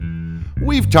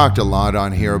We've talked a lot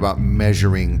on here about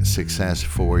measuring success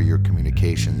for your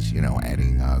communications,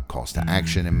 adding calls to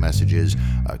action and messages,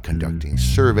 conducting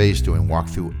surveys, doing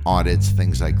walkthrough audits,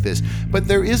 things like this. But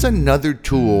there is another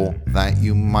tool that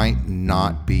you might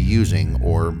not be using,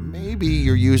 or maybe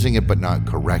you're using it but not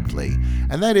correctly,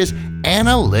 and that is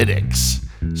analytics.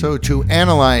 So to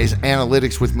analyze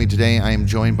analytics with me today, I am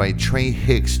joined by Trey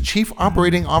Hicks, Chief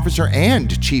Operating Officer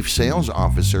and Chief Sales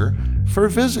Officer for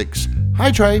Vizix.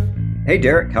 Hi, Trey. Hey,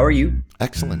 Derek. How are you?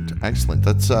 Excellent.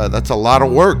 That's a lot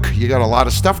of work. You got a lot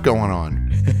of stuff going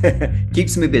on.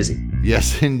 Keeps me busy.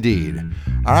 Yes, indeed.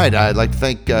 All right. I'd like to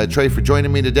thank Trey for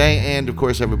joining me today, and of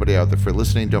course, everybody out there for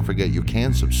listening. Don't forget you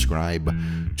can subscribe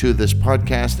to this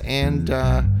podcast, and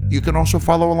you can also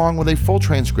follow along with a full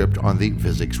transcript on the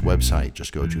Vizix website.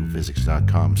 Just go to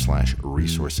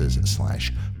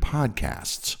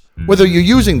vizix.com/resources/podcasts. Whether you're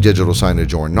using digital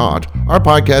signage or not, our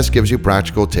podcast gives you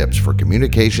practical tips for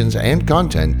communications and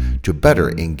content to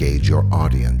better engage your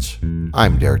audience.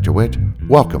 I'm Derek DeWitt.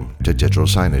 Welcome to Digital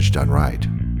Signage Done Right.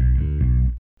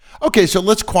 Okay, so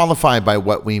let's qualify by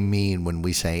what we mean when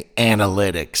we say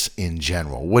analytics in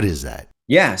general. What is that?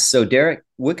 Yeah, so Derek,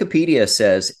 Wikipedia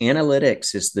says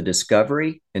analytics is the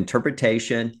discovery,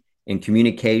 interpretation, and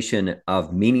communication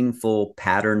of meaningful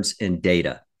patterns in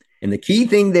data. And the key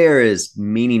thing there is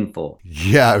meaningful.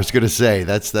 Yeah, I was going to say,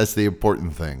 that's the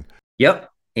important thing. Yep.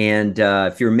 And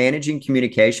if you're managing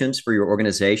communications for your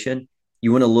organization,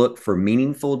 you want to look for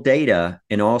meaningful data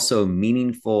and also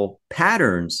meaningful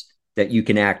patterns that you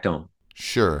can act on.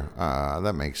 Sure.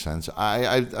 That makes sense.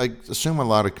 I assume a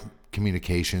lot of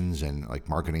communications and like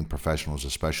marketing professionals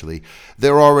especially,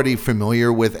 they're already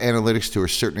familiar with analytics to a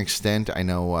certain extent. I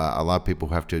know a lot of people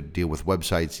who have to deal with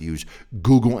websites use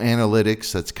Google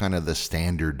Analytics. That's kind of the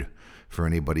standard for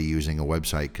anybody using a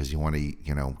website because you want to,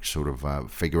 sort of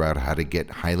figure out how to get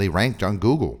highly ranked on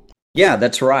Google. Yeah,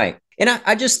 that's right. And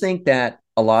I just think that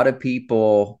a lot of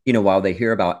people, while they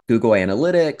hear about Google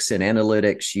Analytics and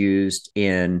analytics used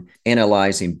in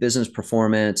analyzing business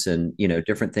performance and,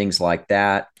 different things like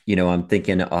that, I'm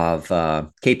thinking of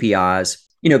KPIs.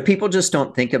 People just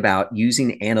don't think about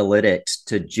using analytics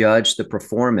to judge the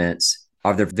performance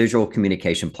of their visual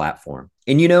communication platform.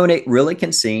 And, and it really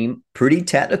can seem pretty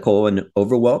technical and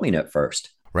overwhelming at first.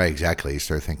 Right, exactly. You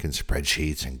start thinking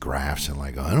spreadsheets and graphs and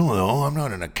I don't know, I'm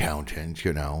not an accountant,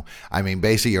 I mean,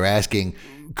 basically you're asking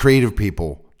creative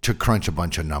people to crunch a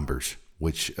bunch of numbers,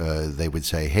 which they would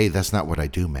say, hey, that's not what I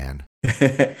do, man.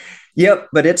 Yep,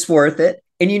 but it's worth it.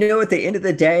 And at the end of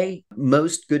the day,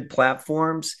 most good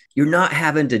platforms, you're not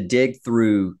having to dig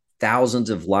through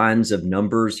thousands of lines of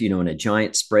numbers, in a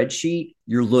giant spreadsheet.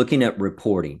 You're looking at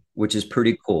reporting, which is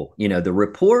pretty cool. The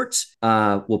reports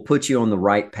will put you on the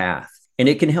right path. And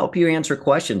it can help you answer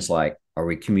questions like, are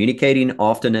we communicating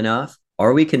often enough?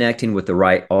 Are we connecting with the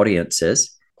right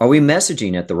audiences? Are we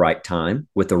messaging at the right time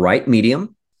with the right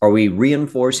medium? Are we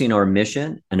reinforcing our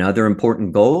mission and other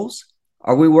important goals?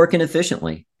 Are we working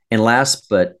efficiently? And last,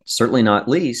 but certainly not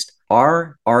least,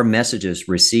 are our messages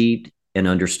received and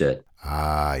understood?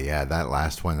 Yeah, that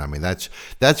last one. I mean, that's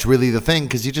really the thing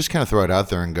because you just kind of throw it out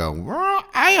there and go, well,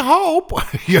 I hope,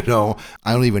 I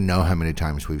don't even know how many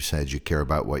times we've said you care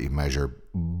about what you measure,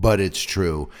 but it's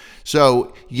true.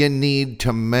 So you need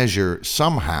to measure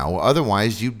somehow.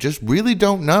 Otherwise, you just really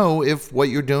don't know if what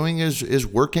you're doing is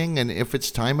working and if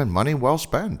it's time and money well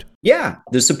spent. Yeah,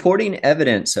 the supporting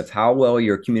evidence of how well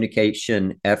your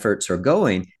communication efforts are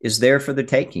going is there for the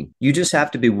taking. You just have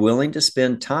to be willing to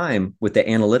spend time with the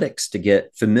analytics to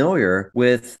get familiar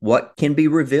with what can be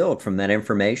revealed from that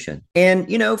information. And,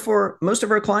 for most of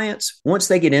our clients, once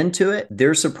they get into it,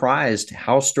 they're surprised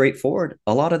how straightforward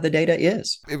a lot of the data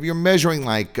is. If you're measuring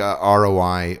like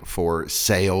ROI for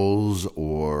sales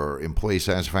or employee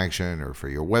satisfaction or for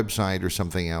your website or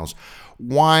something else,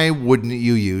 why wouldn't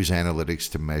you use analytics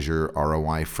to measure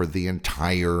ROI for the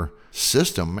entire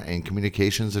system and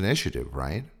communications initiative,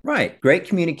 right? Right. Great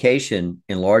communication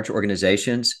in large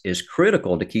organizations is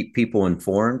critical to keep people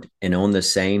informed and on the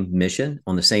same mission,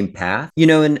 on the same path.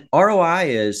 And ROI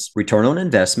is return on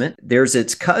investment. There's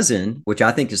its cousin, which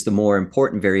I think is the more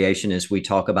important variation as we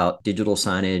talk about digital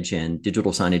signage and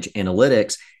digital signage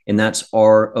analytics, and that's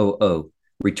ROO.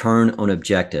 Return on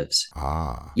objectives.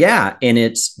 Yeah. And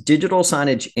it's digital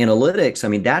signage analytics. I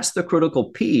mean, that's the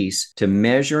critical piece to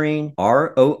measuring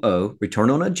ROO, return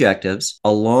on objectives,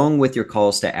 along with your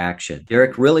calls to action.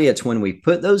 Derek, really, it's when we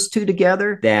put those two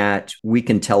together that we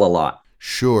can tell a lot.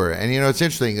 Sure. And, it's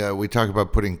interesting. We talk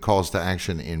about putting calls to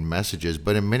action in messages,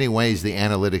 but in many ways, the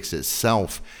analytics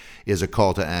itself is a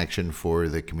call to action for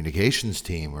the communications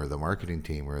team or the marketing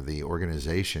team or the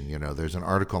organization. You know, there's an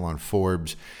article on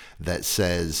Forbes that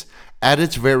says, at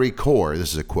its very core,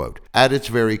 this is a quote, at its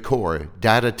very core,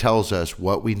 data tells us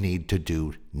what we need to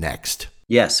do next.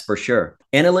 Yes, for sure.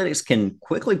 Analytics can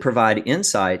quickly provide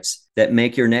insights that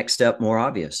make your next step more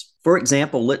obvious. For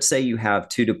example, let's say you have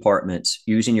two departments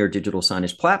using your digital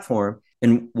signage platform,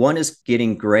 and one is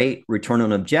getting great return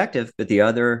on objective, but the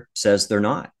other says they're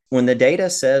not. When the data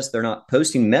says they're not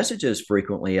posting messages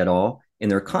frequently at all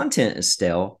and their content is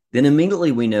stale, then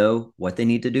immediately we know what they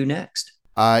need to do next.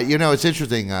 It's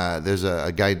interesting. There's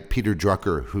a guy, Peter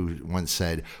Drucker, who once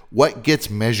said, what gets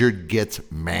measured gets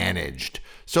managed.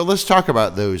 So let's talk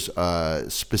about those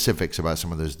specifics about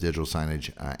some of those digital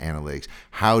signage analytics.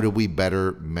 How do we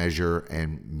better measure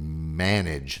and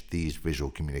manage these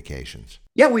visual communications?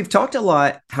 Yeah, we've talked a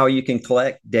lot how you can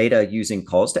collect data using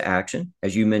calls to action,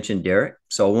 as you mentioned, Derek.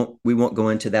 So we won't go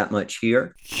into that much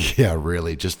here. Yeah,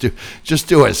 really. Just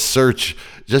do a search.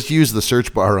 Just use the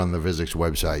search bar on the Vuzix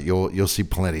website. You'll see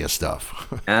plenty of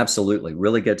stuff. Absolutely,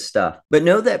 really good stuff. But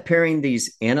know that pairing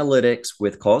these analytics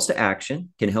with calls to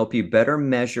action can help you better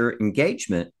measure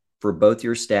engagement for both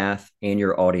your staff and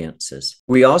your audiences.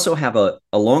 We also have a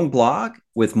long blog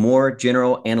with more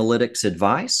general analytics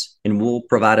advice, and we'll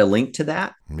provide a link to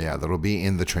that. Yeah, that'll be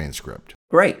in the transcript.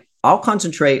 Great. I'll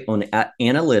concentrate on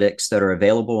analytics that are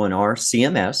available in our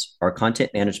CMS, our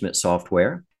content management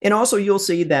software. And also you'll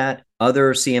see that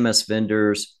other CMS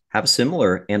vendors have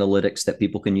similar analytics that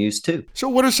people can use too. So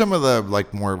what are some of the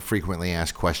more frequently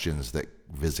asked questions that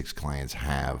Vuzix clients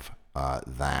have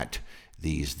that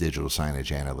these digital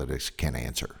signage analytics can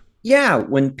answer? Yeah,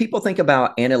 when people think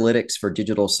about analytics for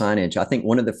digital signage, I think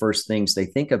one of the first things they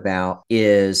think about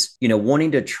is,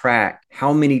 wanting to track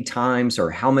how many times or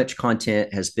how much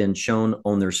content has been shown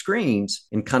on their screens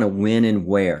and kind of when and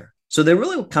where. So they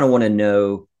really kind of want to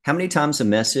know how many times a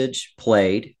message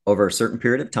played over a certain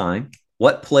period of time,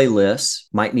 what playlists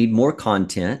might need more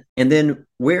content, and then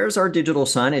where's our digital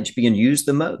signage being used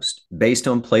the most based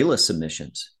on playlist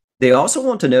submissions. They also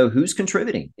want to know who's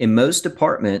contributing. In most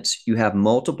departments, you have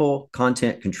multiple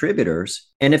content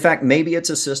contributors. And in fact, maybe it's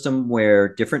a system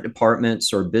where different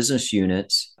departments or business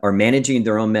units are managing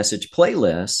their own message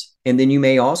playlists. And then you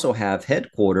may also have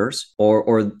headquarters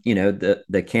or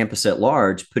the campus at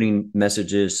large putting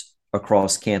messages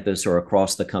across campus or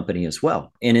across the company as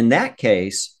well. And in that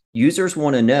case, users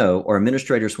want to know, or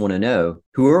administrators want to know,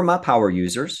 who are my power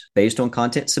users based on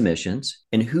content submissions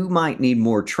and who might need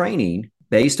more training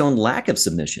based on lack of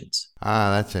submissions.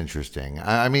 That's interesting.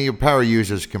 I mean, your power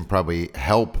users can probably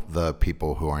help the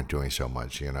people who aren't doing so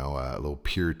much. A little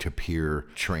peer-to-peer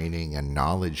training and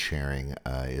knowledge sharing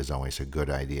is always a good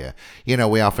idea.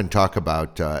 We often talk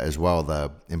about as well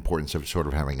the importance of sort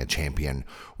of having a champion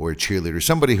or a cheerleader,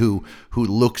 somebody who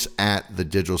looks at the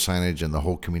digital signage and the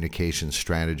whole communication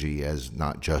strategy as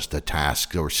not just a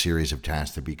task or series of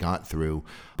tasks to be got through,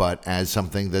 but as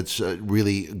something that's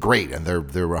really great, and they're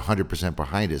 100%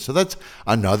 behind it. So that's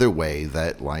another way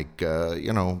that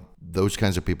those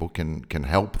kinds of people can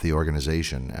help the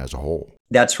organization as a whole.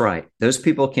 That's right. Those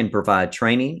people can provide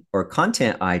training or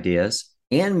content ideas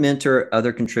and mentor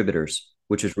other contributors,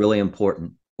 which is really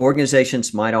important.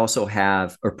 Organizations might also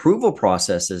have approval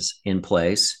processes in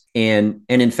place. And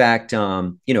in fact,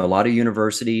 a lot of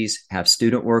universities have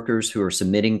student workers who are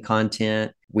submitting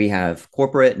content. We have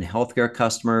corporate and healthcare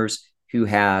customers who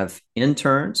have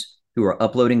interns who are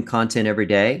uploading content every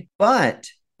day. But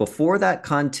before that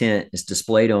content is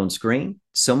displayed on screen,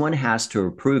 someone has to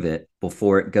approve it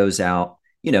before it goes out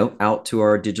to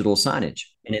our digital signage.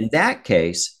 And in that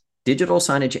case, digital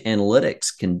signage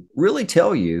analytics can really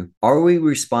tell you, are we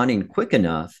responding quick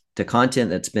enough to content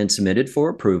that's been submitted for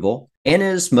approval? And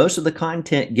is most of the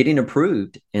content getting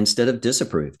approved instead of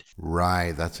disapproved?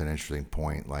 Right. That's an interesting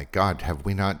point. God, have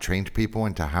we not trained people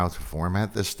into how to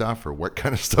format this stuff or what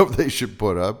kind of stuff they should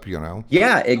put up,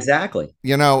 Yeah, exactly.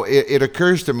 It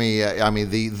occurs to me,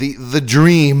 the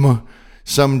dream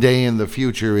someday in the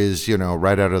future is,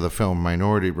 right out of the film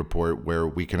Minority Report, where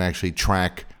we can actually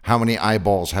track how many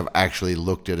eyeballs have actually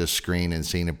looked at a screen and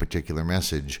seen a particular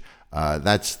message.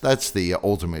 That's the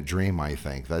ultimate dream, I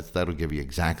think. That'll give you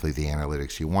exactly the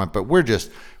analytics you want, but we're just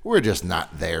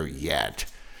not there yet.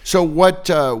 So what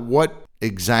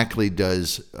exactly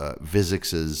does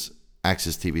Vuzix's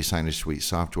Access TV Signage Suite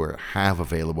software have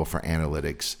available for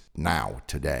analytics now,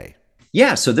 today?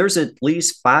 Yeah, so there's at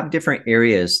least 5 different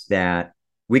areas that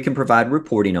we can provide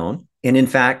reporting on. And in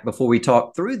fact, before we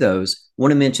talk through those, I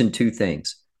want to mention 2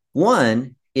 things.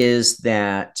 One is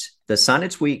that the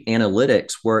Signage Suite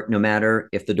analytics work no matter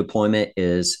if the deployment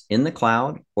is in the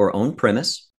cloud or on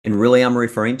premise. And really, I'm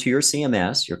referring to your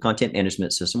CMS, your content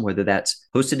management system, whether that's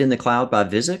hosted in the cloud by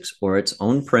Visix or it's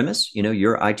on premise.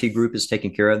 Your IT group is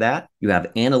taking care of that. You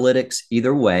have analytics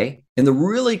either way. And the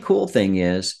really cool thing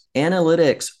is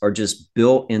analytics are just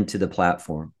built into the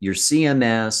platform. Your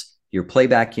CMS, your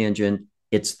playback engine,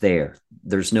 it's there.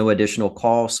 There's no additional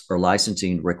costs or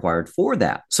licensing required for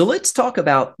that. So let's talk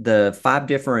about the 5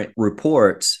 different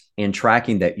reports and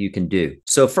tracking that you can do.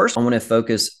 So first, I want to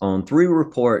focus on 3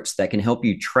 reports that can help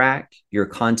you track your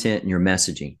content and your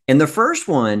messaging. And the first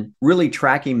one, really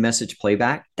tracking message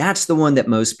playback, that's the one that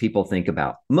most people think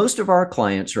about. Most of our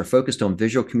clients are focused on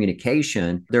visual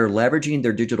communication. They're leveraging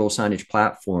their digital signage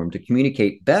platform to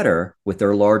communicate better with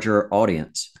their larger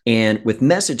audience. And with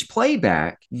message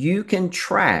playback, you can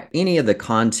track any of the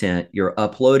content you're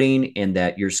uploading and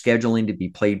that you're scheduling to be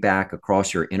played back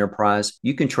across your enterprise.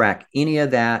 You can track any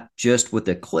of that just with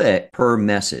a click per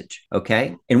message,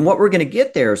 okay? And what we're going to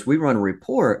get there is we run a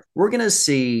report. We're going to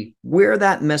see where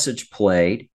that message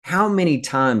played, how many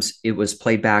times it was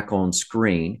played back on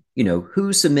screen,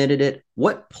 who submitted it,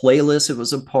 what playlist it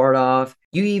was a part of.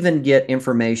 You even get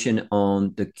information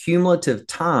on the cumulative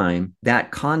time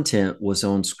that content was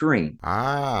on screen.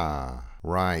 Ah,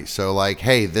 right. So like,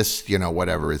 hey, this,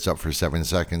 whatever, it's up for 7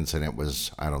 seconds and it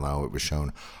was, I don't know, it was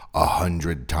shown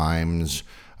 100 times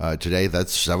today.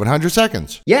 That's 700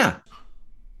 seconds. Yeah.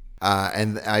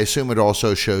 And I assume it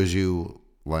also shows you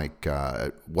like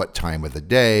what time of the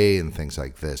day and things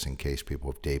like this in case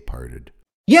people have day parted.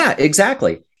 Yeah,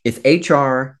 exactly. If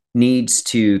HR needs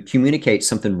to communicate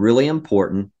something really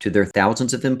important to their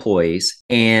thousands of employees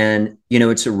and,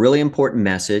 it's a really important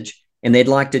message and they'd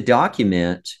like to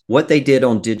document what they did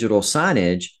on digital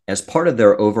signage as part of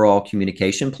their overall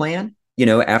communication plan,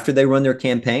 after they run their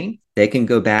campaign, they can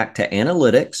go back to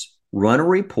analytics, run a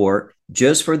report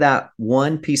just for that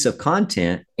one piece of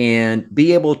content and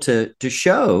be able to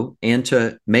show and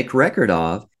to make record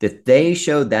of that they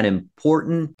showed that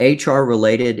important HR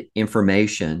related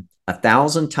information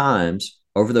 1,000 times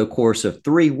over the course of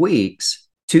 3 weeks,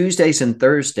 Tuesdays and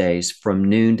Thursdays from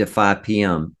noon to 5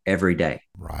 p.m. every day.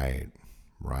 Right.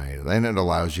 Then it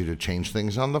allows you to change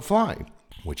things on the fly,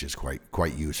 which is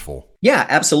quite useful. Yeah,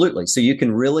 absolutely. So you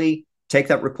can really take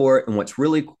that report, and what's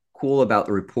really cool about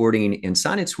the reporting in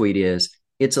SignAdSuite is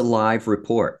it's a live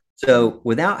report. So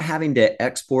without having to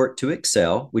export to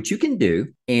Excel, which you can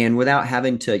do, and without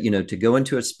having to, to go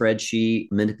into a spreadsheet,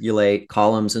 manipulate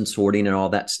columns and sorting and all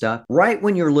that stuff, right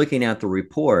when you're looking at the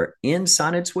report in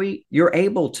SignAdSuite, you're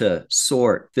able to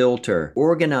sort, filter,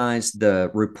 organize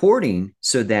the reporting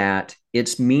so that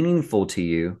it's meaningful to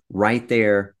you right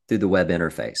there through the web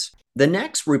interface. The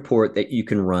next report that you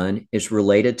can run is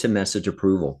related to message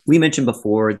approval. We mentioned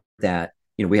before that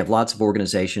we have lots of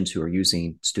organizations who are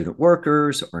using student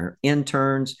workers or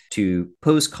interns to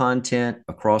post content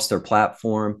across their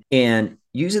platform. And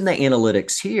using the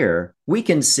analytics here, we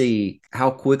can see how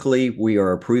quickly we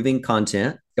are approving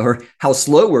content or how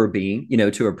slow we're being,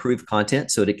 to approve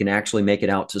content so that it can actually make it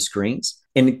out to screens.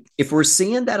 And if we're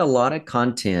seeing that a lot of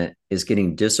content is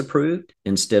getting disapproved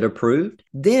instead of approved,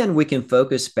 then we can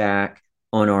focus back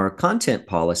on our content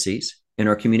policies and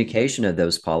our communication of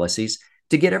those policies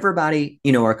to get everybody,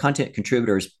 our content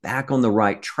contributors back on the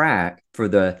right track for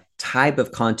the type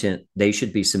of content they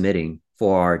should be submitting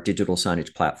for our digital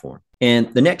signage platform.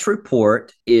 And the next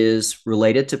report is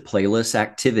related to playlist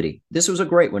activity. This was a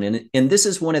great one. And this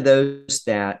is one of those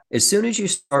that as soon as you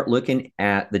start looking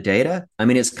at the data,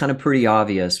 it's kind of pretty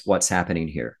obvious what's happening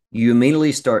here. You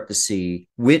immediately start to see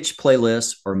which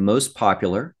playlists are most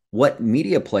popular, what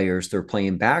media players they're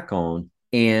playing back on,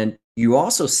 and you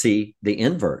also see the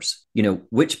inverse,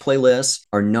 which playlists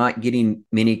are not getting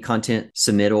many content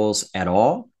submittals at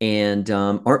all and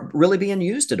aren't really being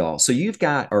used at all. So you've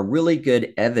got a really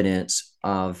good evidence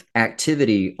of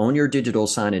activity on your digital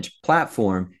signage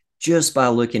platform just by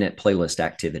looking at playlist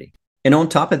activity. And on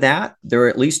top of that, there are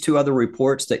at least 2 other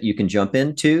reports that you can jump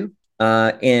into.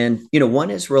 One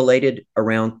is related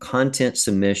around content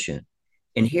submission.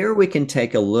 And here we can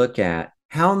take a look at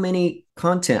how many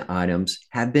content items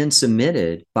have been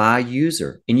submitted by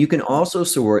user. And you can also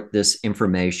sort this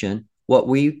information, what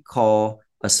we call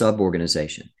a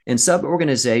sub-organization. And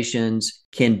sub-organizations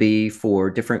can be for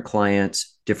different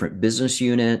clients, different business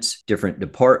units, different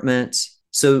departments.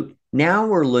 So now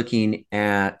we're looking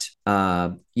at,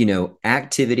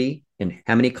 activity and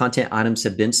how many content items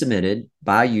have been submitted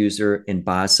by user and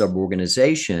by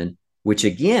sub-organization, which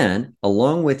again,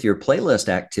 along with your playlist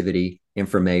activity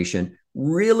information,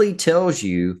 really tells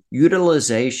you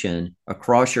utilization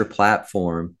across your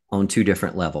platform on 2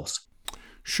 different levels.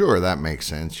 Sure, that makes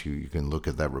sense. You can look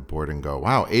at that report and go,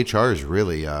 wow, HR is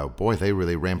really, boy, they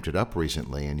really ramped it up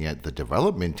recently. And yet the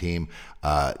development team,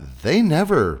 they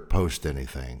never post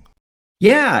anything.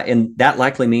 Yeah, and that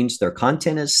likely means their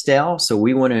content is stale. So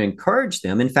we want to encourage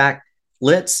them. In fact,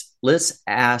 let's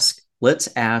ask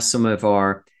some of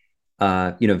our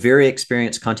very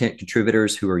experienced content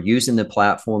contributors who are using the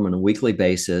platform on a weekly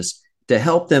basis to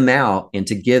help them out and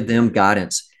to give them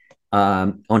guidance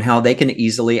on how they can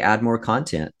easily add more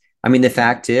content. I mean, the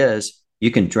fact is,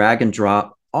 you can drag and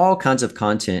drop all kinds of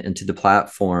content into the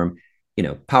platform,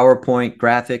 PowerPoint,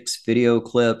 graphics, video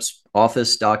clips,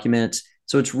 Office documents.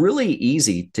 So it's really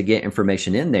easy to get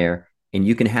information in there, and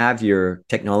you can have your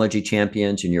technology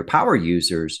champions and your power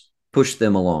users push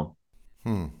them along.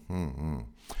 And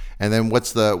then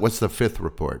what's the fifth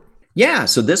report? Yeah,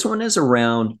 so this one is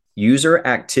around user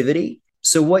activity.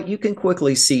 So what you can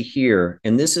quickly see here,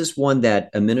 and this is one that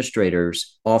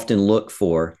administrators often look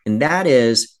for, and that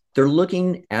is they're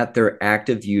looking at their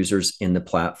active users in the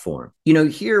platform.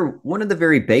 Here, one of the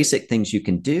very basic things you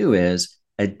can do is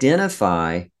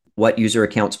identify what user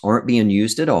accounts aren't being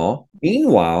used at all.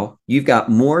 Meanwhile, you've got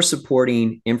more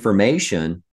supporting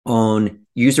information on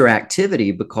user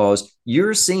activity because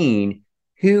you're seeing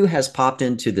who has popped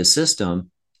into the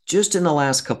system just in the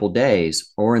last couple of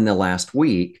days or in the last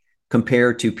week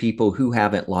compared to people who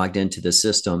haven't logged into the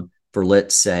system for,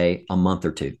 let's say, a month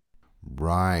or two.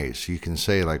 Right. So you can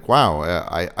say like, wow,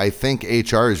 I think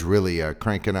HR is really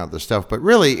cranking out the stuff, but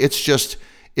really it's just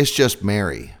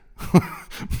Mary.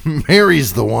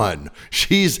 Mary's the one.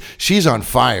 She's on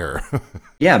fire.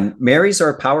 Yeah, Mary's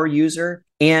our power user.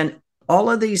 And all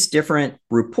of these different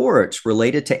reports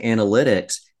related to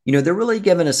analytics, they're really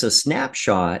giving us a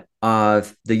snapshot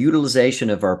of the utilization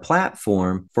of our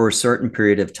platform for a certain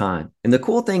period of time. And the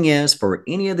cool thing is, for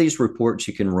any of these reports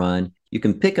you can run, you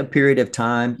can pick a period of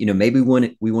time. Maybe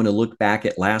when we want to look back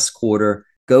at last quarter,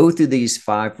 go through these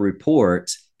 5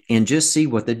 reports and just see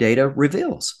what the data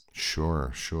reveals.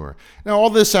 Sure. Now, all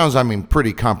this sounds,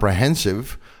 pretty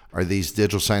comprehensive. Are these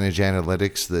digital signage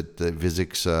analytics that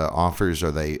Vuzix offers,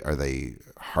 are they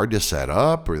hard to set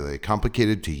up? Are they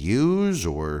complicated to use?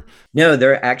 Or no,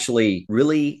 they're actually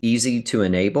really easy to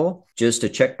enable. Just a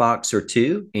checkbox or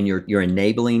two, and you're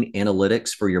enabling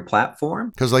analytics for your platform.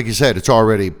 Because, like you said, it's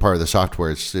already part of the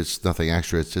software. It's nothing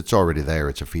extra. It's already there.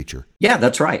 It's a feature. Yeah,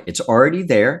 that's right. It's already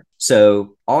there.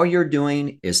 So all you're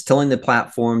doing is telling the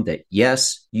platform that,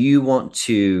 yes, you want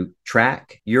to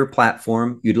track your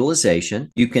platform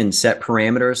utilization. You can set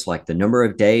parameters like the number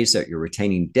of days that you're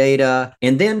retaining data.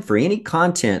 And then for any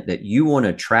content that you want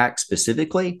to track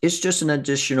specifically, it's just an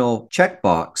additional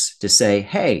checkbox to say,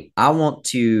 hey, I want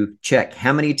to check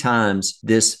how many times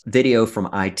this video from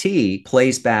IT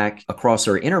plays back across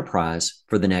our enterprise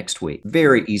for the next week.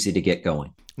 Very easy to get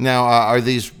going. Now, are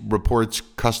these reports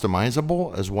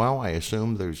customizable as well? I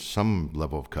assume there's some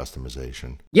level of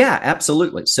customization. Yeah,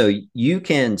 absolutely. So you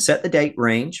can set the date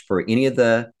range for any of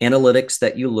the analytics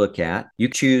that you look at. You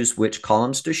choose which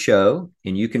columns to show,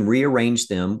 and you can rearrange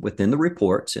them within the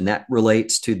reports. And that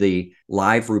relates to the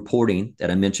live reporting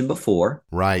that I mentioned before.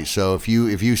 Right. So if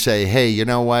you say, hey, you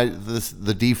know what,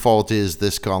 the default is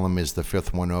this column is the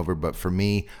 5th one over, but for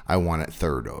me, I want it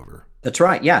 3rd over. That's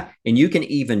right. Yeah. And you can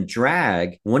even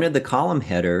drag one of the column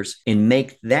headers and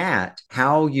make that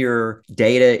how your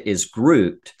data is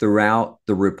grouped throughout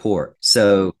the report.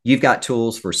 So you've got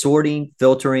tools for sorting,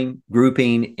 filtering,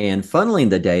 grouping, and funneling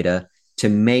the data to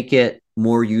make it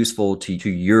more useful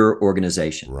to your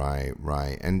organization.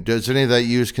 Right. And does any of that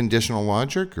use conditional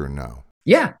logic or no?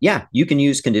 Yeah. You can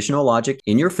use conditional logic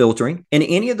in your filtering, and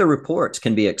any of the reports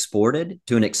can be exported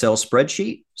to an Excel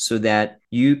spreadsheet so that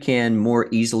you can more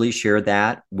easily share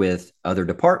that with other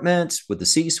departments, with the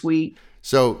C-suite.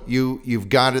 So you've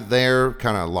got it there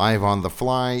kind of live on the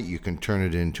fly. You can turn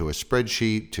it into a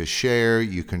spreadsheet to share.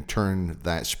 You can turn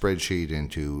that spreadsheet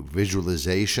into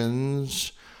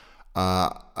visualizations.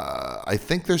 I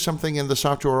think there's something in the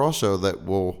software also that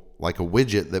will, like a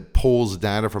widget that pulls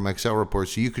data from Excel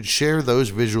reports. So you could share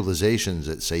those visualizations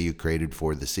that say you created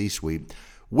for the C-suite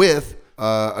with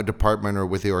a department or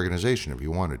with the organization if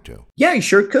you wanted to. Yeah, you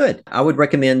sure could. I would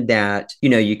recommend that,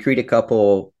 you create a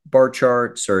couple bar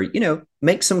charts or,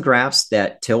 make some graphs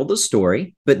that tell the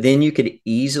story, but then you could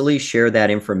easily share that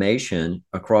information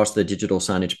across the digital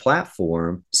signage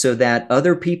platform so that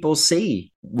other people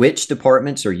see which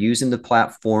departments are using the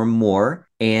platform more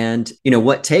and,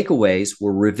 what takeaways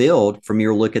were revealed from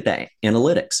your look at the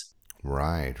analytics.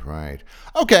 Right.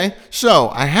 Okay, so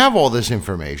I have all this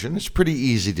information. It's pretty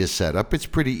easy to set up. It's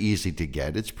pretty easy to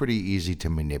get. It's pretty easy to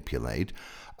manipulate.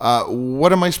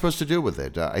 What am I supposed to do with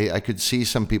it? I could see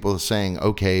some people saying,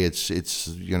 okay, it's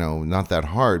not that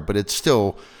hard, but it's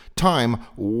still time.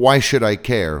 Why should I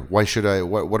care? What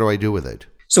do I do with it?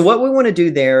 So what we want to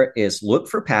do there is look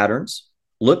for patterns,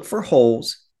 look for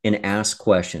holes, and ask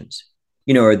questions.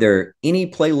 Are there any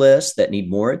playlists that need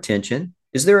more attention?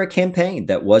 Is there a campaign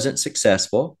that wasn't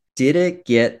successful? Did it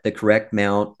get the correct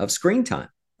amount of screen time,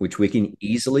 which we can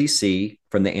easily see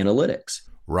from the analytics?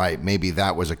 Right. Maybe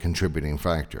that was a contributing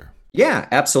factor. Yeah,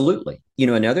 absolutely.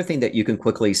 Another thing that you can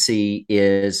quickly see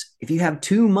is if you have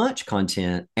too much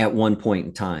content at one point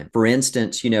in time. For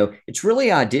instance, it's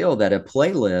really ideal that a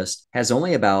playlist has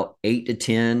only about 8 to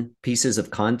 10 pieces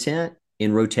of content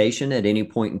in rotation at any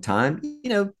point in time,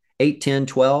 8, 10,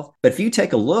 12. But if you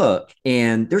take a look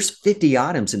and there's 50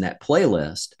 items in that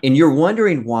playlist and you're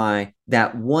wondering why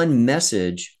that one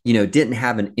message, didn't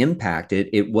have an impact,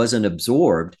 it wasn't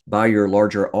absorbed by your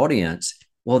larger audience.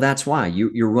 Well, that's why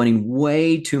you're running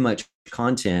way too much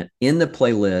content in the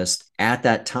playlist at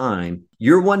that time.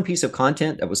 Your one piece of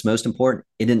content that was most important,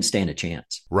 it didn't stand a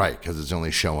chance. Right, because it's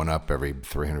only showing up every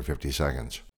 350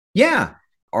 seconds. Yeah.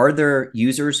 Are there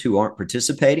users who aren't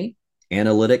participating?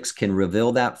 Analytics can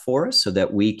reveal that for us so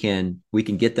that we can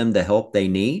get them the help they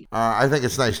need. I think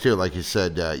it's nice too. Like you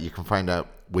said, you can find out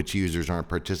which users aren't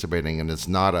participating, and it's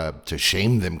not a to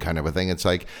shame them kind of a thing. It's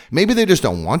like maybe they just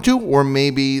don't want to, or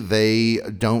maybe they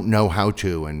don't know how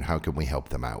to, and how can we help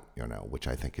them out, which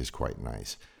I think is quite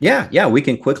nice. Yeah. We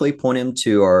can quickly point them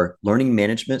to our learning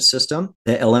management system,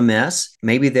 the LMS.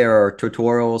 Maybe there are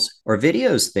tutorials or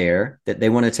videos there that they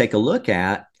want to take a look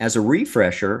at as a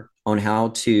refresher on how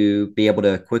to be able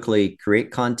to quickly create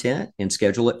content and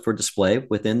schedule it for display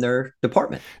within their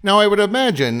department. Now, I would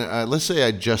imagine, let's say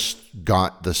I just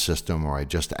got the system or I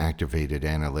just activated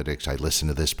analytics. I listened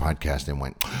to this podcast and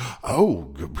went,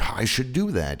 oh, I should do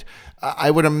that.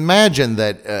 I would imagine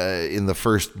that in the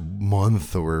first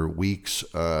month or weeks,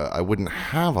 I wouldn't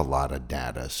have a lot of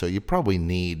data. So you probably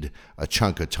need a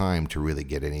chunk of time to really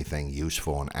get anything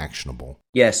useful and actionable.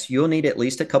 Yes, you'll need at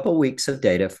least a couple of weeks of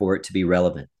data for it to be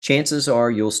relevant. Chances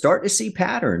are you'll start to see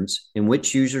patterns in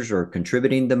which users are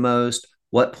contributing the most,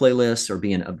 what playlists are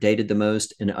being updated the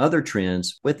most, and other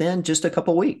trends within just a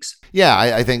couple weeks. Yeah,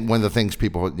 I think one of the things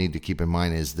people need to keep in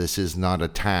mind is this is not a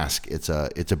task. It's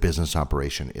a business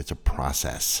operation. It's a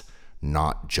process,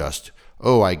 not just,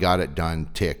 oh, I got it done,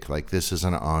 tick. Like this is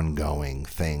an ongoing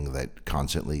thing that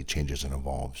constantly changes and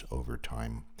evolves over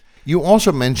time. You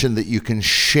also mentioned that you can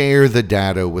share the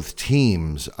data with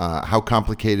teams. How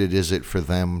complicated is it for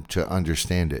them to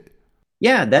understand it?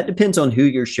 Yeah, that depends on who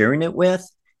you're sharing it with.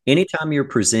 Anytime you're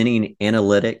presenting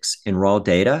analytics and raw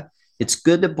data, it's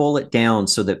good to bullet down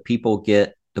so that people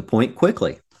get the point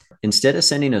quickly. Instead of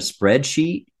sending a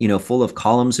spreadsheet, full of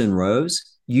columns and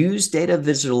rows, use data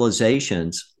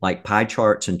visualizations like pie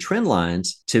charts and trend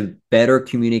lines to better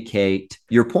communicate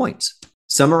your points.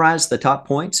 Summarize the top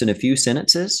points in a few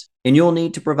sentences, and you'll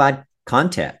need to provide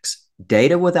context.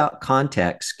 Data without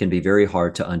context can be very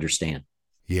hard to understand.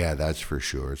 Yeah, that's for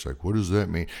sure. It's like, what does that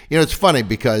mean? It's funny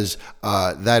because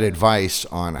that advice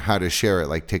on how to share it,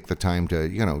 like take the time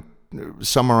to,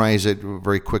 summarize it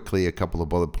very quickly, a couple of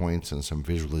bullet points and some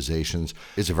visualizations,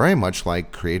 is very much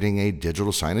like creating a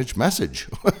digital signage message.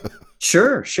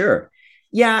 Sure.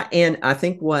 Yeah, and I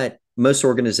think what most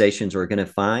organizations are going to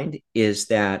find is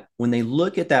that when they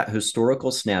look at that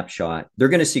historical snapshot, they're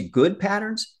going to see good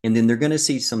patterns, and then they're going to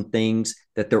see some things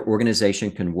that their organization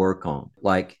can work on.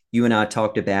 Like you and I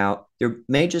talked about, there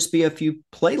may just be a few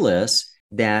playlists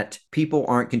that people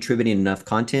aren't contributing enough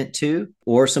content to,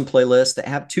 or some playlists that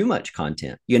have too much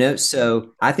content,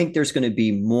 So I think there's going to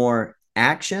be more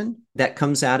action that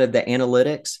comes out of the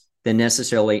analytics than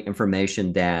necessarily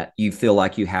information that you feel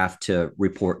like you have to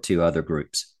report to other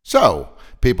groups. So,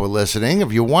 people listening,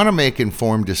 if you want to make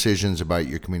informed decisions about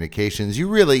your communications, you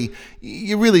really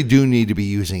do need to be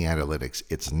using analytics.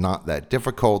 It's not that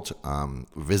difficult.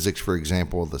 Vuzix, for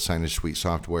example, the Signage Suite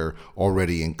software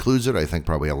already includes it. I think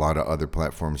probably a lot of other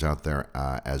platforms out there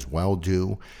as well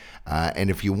do. And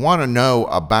if you want to know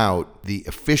about the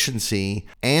efficiency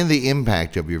and the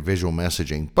impact of your visual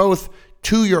messaging, both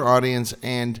to your audience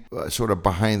and sort of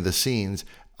behind the scenes,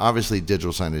 obviously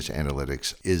digital signage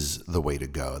analytics is the way to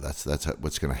go. That's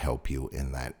what's going to help you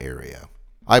in that area.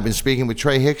 I've been speaking with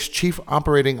Trey Hicks, Chief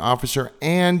Operating Officer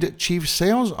and Chief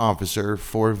Sales Officer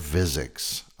for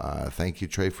Vuzix. Thank you,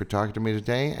 Trey, for talking to me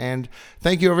today. And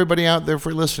thank you, everybody out there,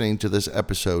 for listening to this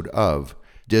episode of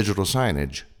Digital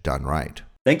Signage Done Right.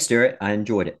 Thanks, Derek. I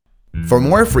enjoyed it. For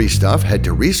more free stuff, head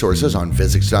to resources on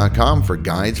Visix.com for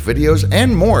guides, videos,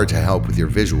 and more to help with your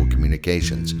visual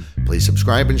communications. Please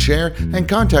subscribe and share, and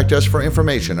contact us for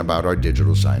information about our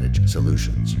digital signage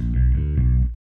solutions.